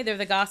 okay, they're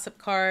the gossip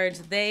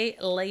cards, they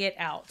lay it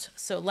out.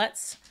 So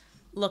let's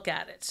look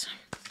at it.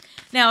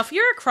 Now, if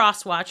you're a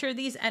cross watcher,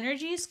 these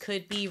energies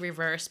could be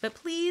reversed, but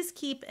please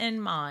keep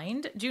in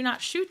mind, do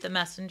not shoot the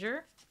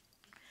messenger.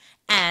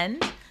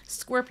 And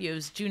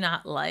Scorpios do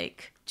not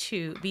like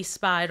to be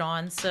spied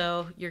on,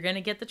 so you're going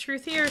to get the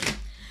truth here.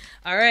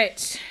 All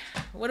right,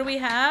 what do we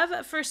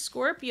have for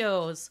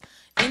Scorpios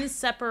in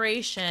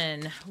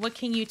separation? What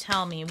can you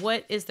tell me?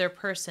 What is their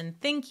person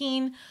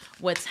thinking?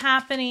 What's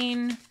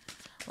happening?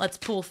 Let's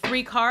pull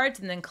 3 cards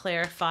and then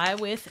clarify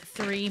with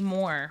 3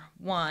 more.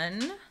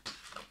 1,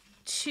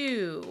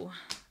 2,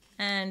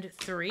 and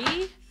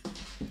 3.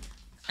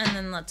 And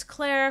then let's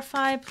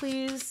clarify,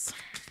 please.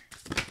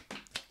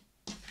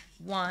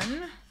 1.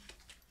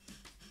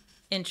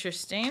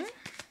 Interesting.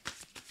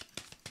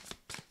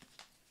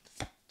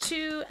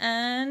 2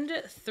 and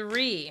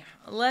 3.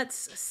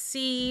 Let's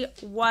see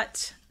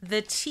what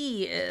the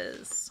tea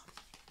is.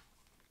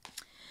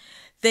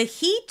 The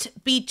heat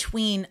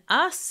between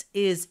us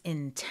is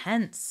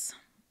intense.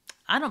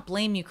 I don't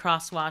blame you,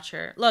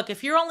 cross-watcher. Look,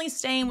 if you're only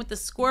staying with the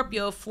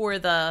Scorpio for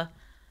the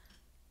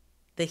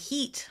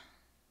heat,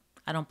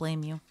 I don't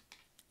blame you.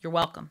 You're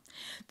welcome.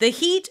 The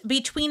heat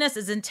between us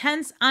is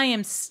intense. I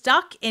am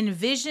stuck in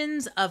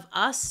visions of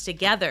us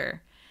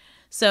together.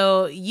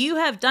 So you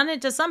have done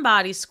it to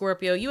somebody,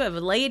 Scorpio. You have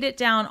laid it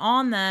down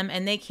on them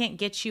and they can't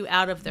get you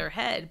out of their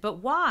head.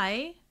 But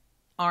why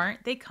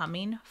aren't they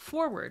coming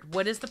forward?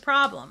 What is the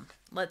problem?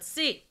 Let's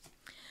see.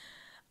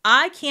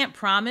 I can't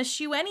promise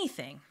you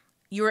anything.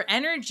 Your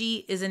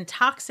energy is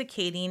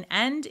intoxicating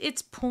and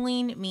it's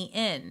pulling me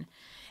in.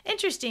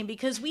 Interesting,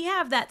 because we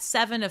have that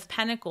 7 of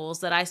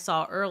Pentacles that I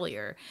saw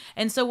earlier.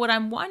 And so what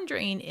I'm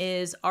wondering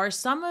is, are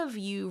some of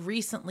you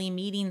recently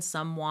meeting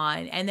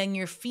someone and then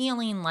you're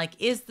feeling like,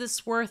 is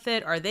this worth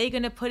it? Are they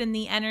going to put in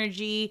the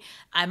energy?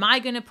 Am I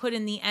going to put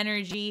in the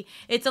energy?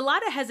 It's a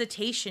lot of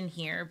hesitation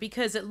here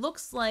because it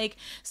looks like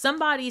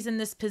somebody's in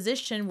this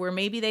position where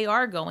maybe they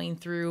are going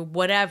through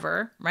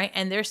whatever, right?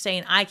 And they're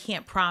saying, I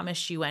can't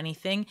promise you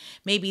anything.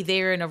 Maybe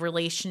they're in a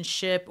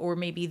relationship or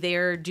maybe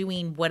they're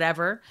doing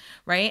whatever,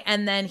 right?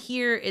 And then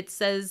here it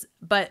says,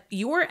 but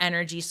your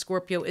energy,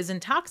 Scorpio, is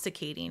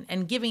intoxicating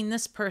and giving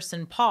this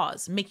person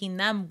pause, making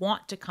them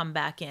want to come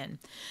back in.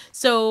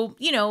 So,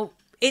 you know,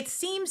 it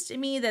seems to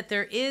me that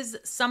there is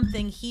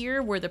something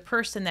here where the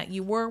person that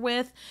you were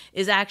with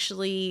is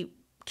actually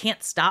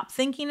can't stop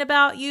thinking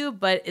about you,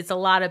 but it's a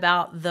lot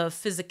about the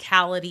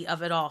physicality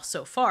of it all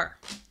so far.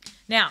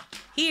 Now,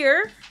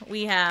 here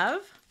we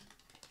have,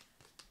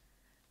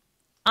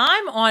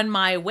 I'm on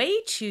my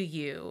way to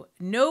you.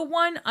 No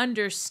one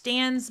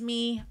understands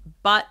me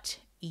but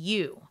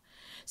you.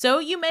 So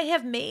you may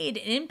have made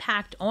an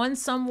impact on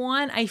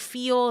someone. I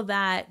feel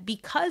that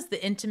because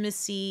the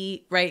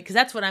intimacy, right, because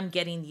that's what I'm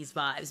getting these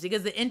vibes,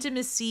 because the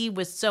intimacy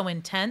was so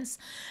intense,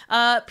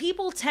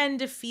 people tend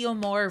to feel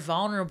more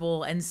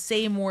vulnerable and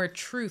say more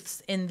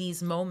truths in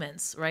these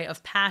moments, right,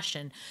 of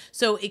passion.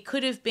 So it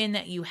could have been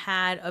that you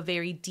had a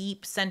very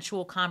deep,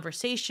 sensual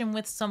conversation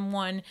with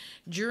someone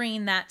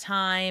during that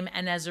time,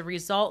 and as a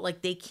result,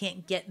 like they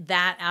can't get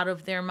that out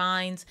of their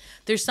minds.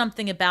 There's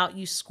something about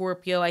you,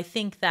 Scorpio. I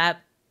think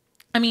that,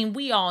 I mean,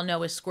 we all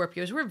know as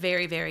Scorpios, we're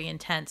very, very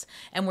intense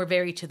and we're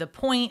very to the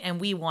point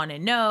and we want to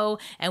know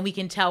and we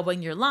can tell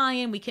when you're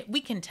lying. We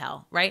can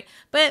tell, right?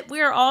 But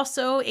we're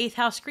also 8th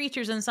house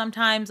creatures and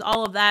sometimes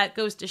all of that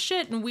goes to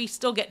shit and we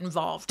still get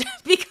involved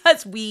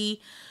because we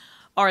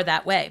are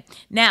that way.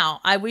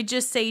 Now, I would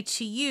just say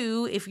to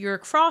you, if you're a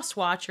cross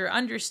watcher,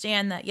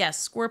 understand that yes,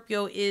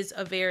 Scorpio is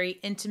a very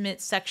intimate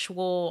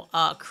sexual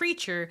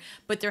creature,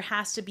 but there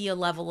has to be a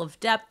level of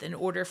depth in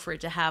order for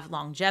it to have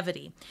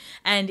longevity.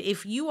 And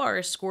if you are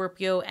a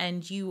Scorpio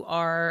and you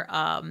are,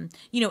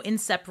 in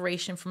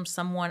separation from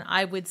someone,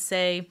 I would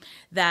say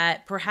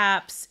that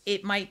perhaps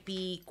it might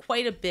be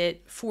quite a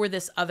bit for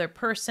this other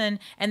person,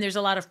 and there's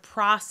a lot of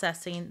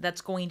processing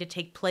that's going to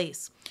take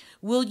place.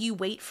 Will you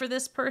wait for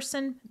this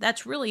person?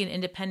 That's really an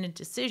independent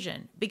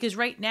decision because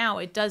right now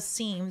it does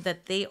seem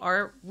that they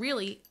are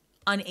really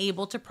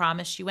unable to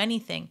promise you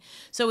anything.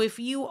 So if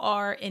you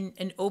are in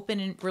an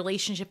open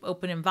relationship,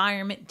 open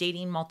environment,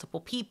 dating multiple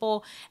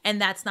people,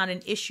 and that's not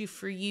an issue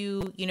for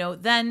you,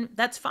 then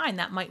that's fine.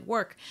 That might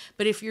work.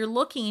 But if you're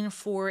looking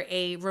for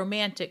a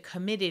romantic,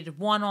 committed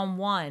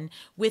one-on-one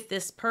with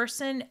this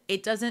person,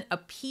 it doesn't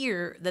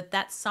appear that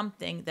that's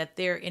something that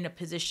they're in a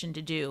position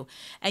to do.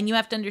 And you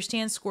have to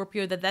understand,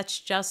 Scorpio, that that's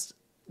just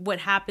what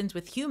happens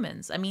with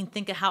humans. I mean,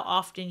 think of how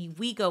often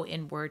we go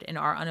inward and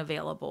are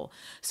unavailable.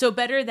 So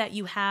better that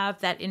you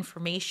have that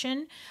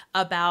information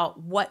about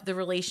what the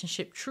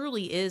relationship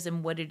truly is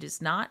and what it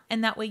is not.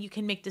 And that way you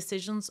can make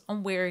decisions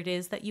on where it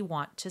is that you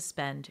want to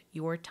spend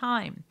your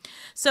time.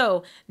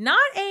 So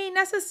not a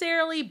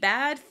necessarily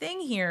bad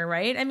thing here,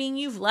 right? I mean,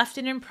 you've left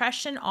an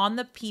impression on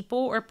the people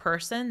or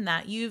person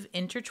that you've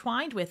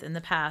intertwined with in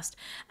the past.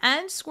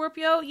 And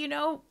Scorpio,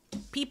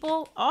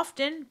 people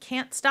often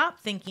can't stop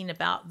thinking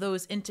about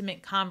those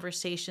intimate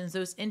conversations,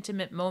 those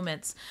intimate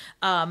moments.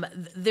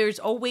 There's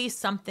always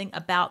something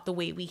about the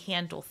way we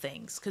handle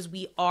things because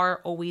we are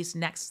always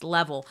next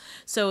level.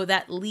 So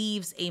that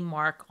leaves a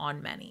mark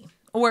on many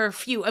or a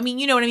few. I mean,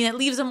 you know what I mean? That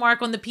leaves a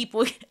mark on the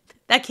people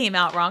that came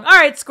out wrong. All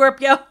right,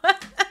 Scorpio.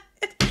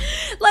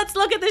 Let's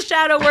look at the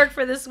shadow work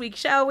for this week,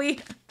 shall we?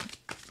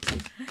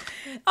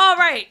 All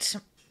right.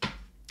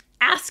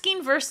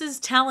 Asking versus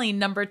telling,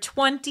 number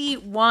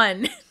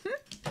 21.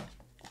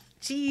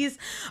 Jeez.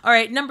 All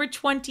right, number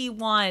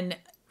 21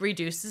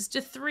 reduces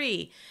to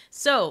 3.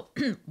 So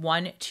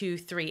 1, 2,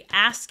 3.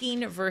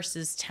 Asking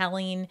versus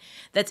telling.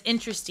 That's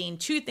interesting.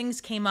 2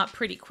 things came up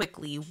pretty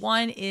quickly.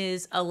 One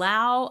is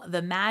allow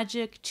the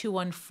magic to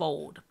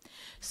unfold.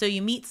 So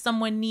you meet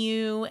someone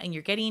new and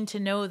you're getting to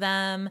know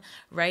them,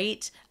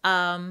 right?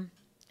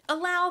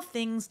 Allow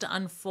things to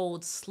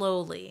unfold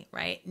slowly,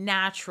 right?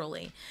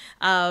 Naturally.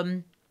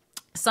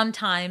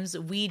 Sometimes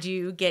we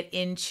do get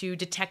into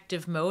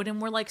detective mode and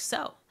we're like,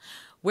 so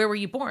where were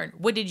you born?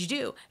 What did you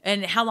do?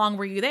 And how long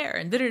were you there?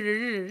 And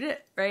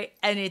right?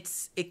 And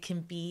it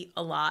can be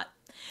a lot.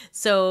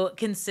 So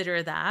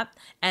consider that.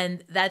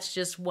 And that's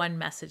just one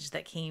message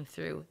that came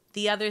through.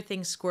 The other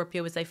thing,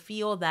 Scorpio, is I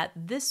feel that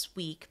this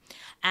week,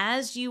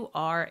 as you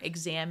are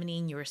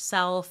examining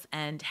yourself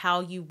and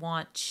how you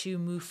want to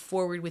move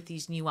forward with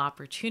these new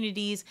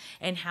opportunities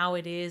and how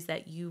it is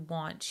that you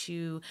want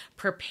to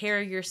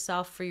prepare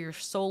yourself for your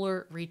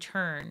solar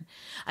return,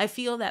 I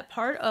feel that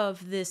part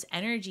of this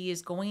energy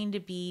is going to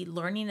be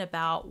learning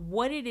about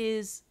what it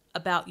is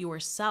about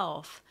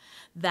yourself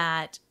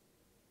that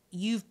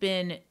you've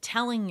been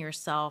telling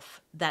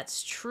yourself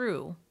that's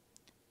true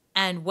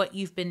and what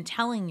you've been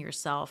telling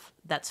yourself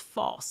that's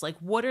false. Like,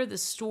 what are the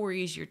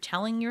stories you're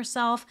telling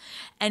yourself,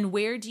 and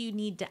where do you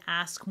need to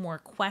ask more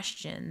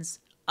questions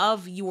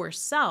of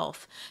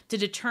yourself to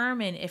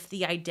determine if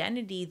the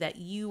identity that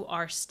you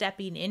are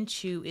stepping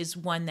into is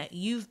one that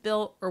you've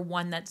built or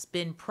one that's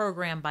been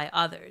programmed by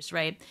others,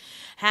 right?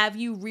 Have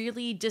you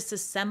really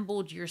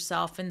disassembled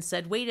yourself and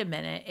said, wait a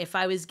minute, if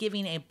I was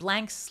giving a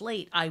blank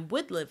slate, I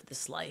would live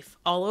this life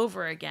all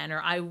over again, or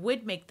I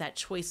would make that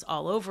choice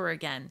all over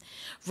again,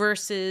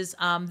 versus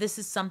this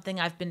is something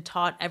I've been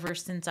taught ever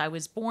since I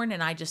was born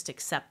and I just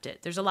accept it.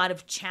 There's a lot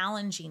of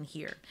challenging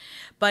here,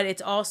 but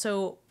it's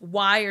also,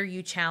 why are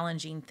you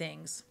challenging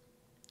things?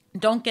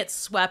 Don't get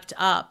swept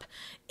up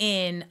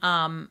in,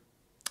 I'm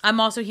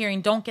also hearing,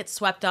 don't get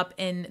swept up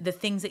in the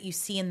things that you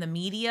see in the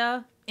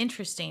media.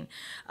 Interesting.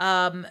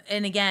 And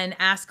again,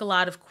 ask a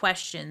lot of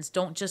questions.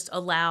 Don't just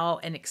allow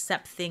and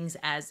accept things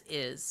as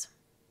is.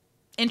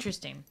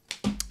 Interesting.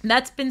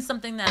 That's been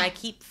something that I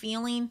keep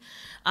feeling.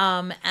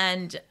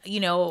 And, you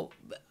know,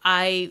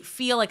 I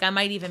feel like I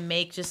might even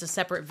make just a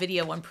separate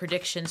video on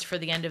predictions for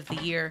the end of the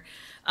year,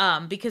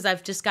 because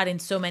I've just gotten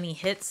so many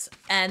hits,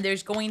 and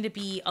there's going to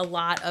be a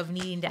lot of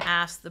needing to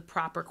ask the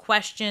proper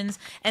questions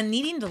and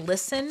needing to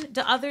listen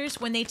to others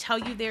when they tell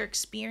you their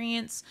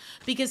experience,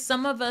 because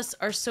some of us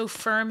are so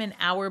firm in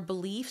our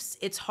beliefs,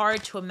 it's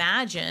hard to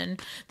imagine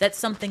that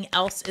something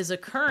else is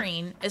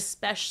occurring,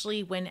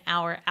 especially when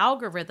our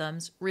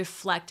algorithms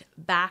reflect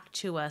back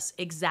to us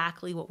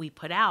exactly what we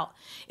put out.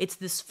 It's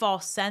this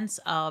false sense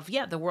of,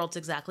 yeah, the world's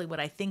exactly what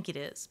I think it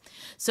is.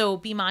 So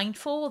be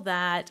mindful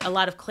that a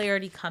lot of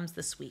clarity comes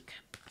this week.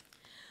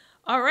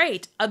 All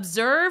right.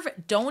 Observe,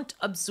 don't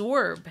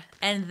absorb.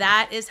 And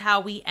that is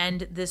how we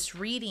end this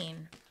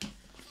reading.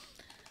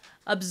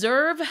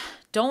 Observe,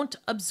 don't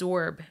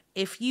absorb.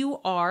 If you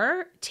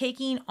are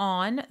taking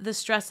on the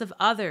stress of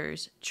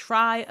others,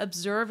 try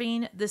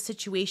observing the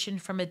situation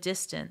from a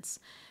distance.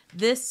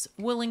 This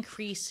will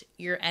increase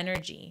your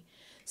energy.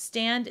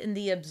 Stand in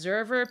the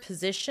observer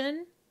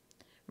position,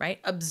 right?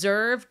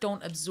 Observe,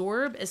 don't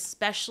absorb,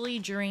 especially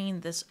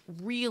during this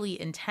really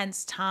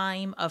intense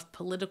time of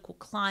political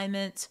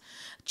climate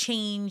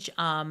change.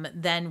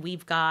 Then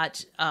we've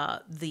got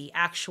the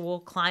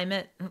actual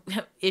climate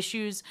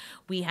issues.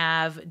 We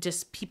have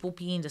just people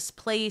being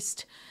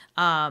displaced,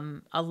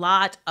 a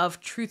lot of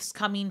truths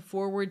coming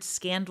forward,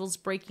 scandals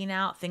breaking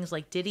out, things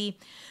like Diddy.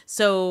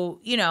 So,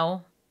 you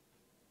know,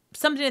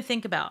 something to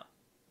think about.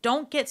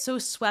 Don't get so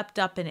swept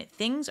up in it.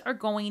 Things are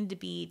going to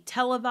be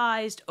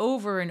televised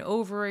over and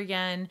over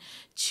again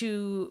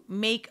to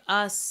make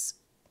us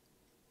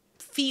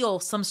feel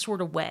some sort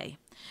of way.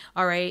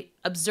 All right.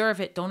 Observe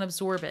it. Don't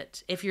absorb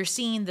it. If you're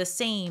seeing the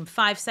same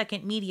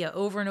 5-second media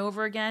over and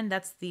over again,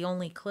 that's the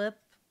only clip.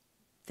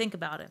 Think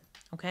about it.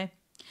 Okay.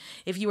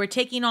 If you are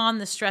taking on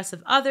the stress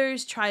of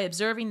others, try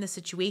observing the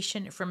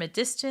situation from a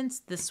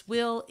distance. This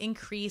will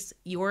increase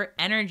your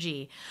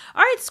energy.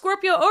 All right,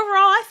 Scorpio, overall,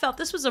 I felt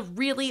this was a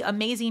really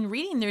amazing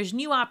reading. There's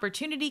new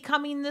opportunity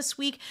coming this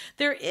week.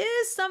 There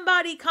is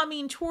somebody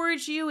coming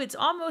towards you. It's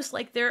almost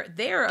like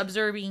they're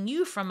observing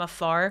you from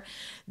afar.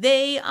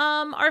 They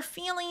are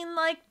feeling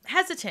like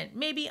hesitant,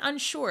 maybe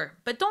unsure,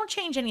 but don't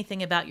change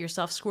anything about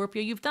yourself,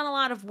 Scorpio. You've done a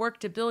lot of work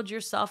to build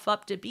yourself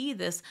up to be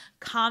this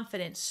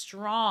confident,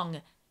 strong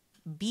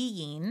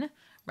being,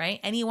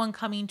 right? Anyone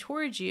coming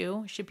towards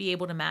you should be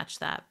able to match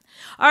that.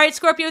 All right,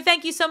 Scorpio,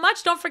 thank you so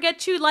much. Don't forget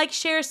to like,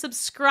 share,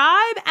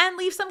 subscribe, and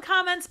leave some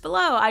comments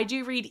below. I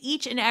do read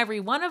each and every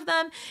one of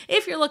them.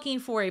 If you're looking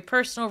for a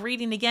personal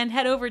reading, again,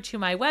 head over to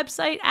my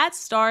website at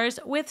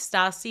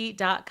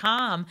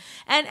starswithstasi.com.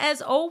 And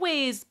as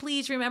always,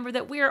 please remember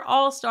that we are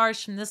all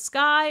stars from the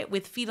sky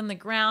with feet on the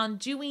ground,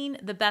 doing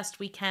the best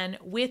we can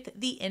with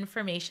the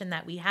information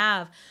that we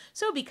have.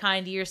 So be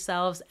kind to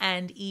yourselves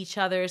and each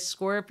other,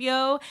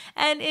 Scorpio.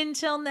 And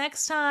until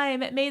next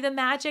time, may the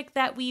magic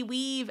that we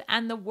weave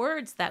and the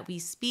words that we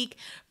speak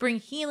bring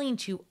healing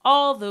to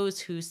all those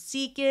who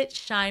seek it.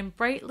 Shine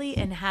brightly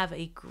and have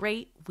a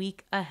great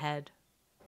week ahead.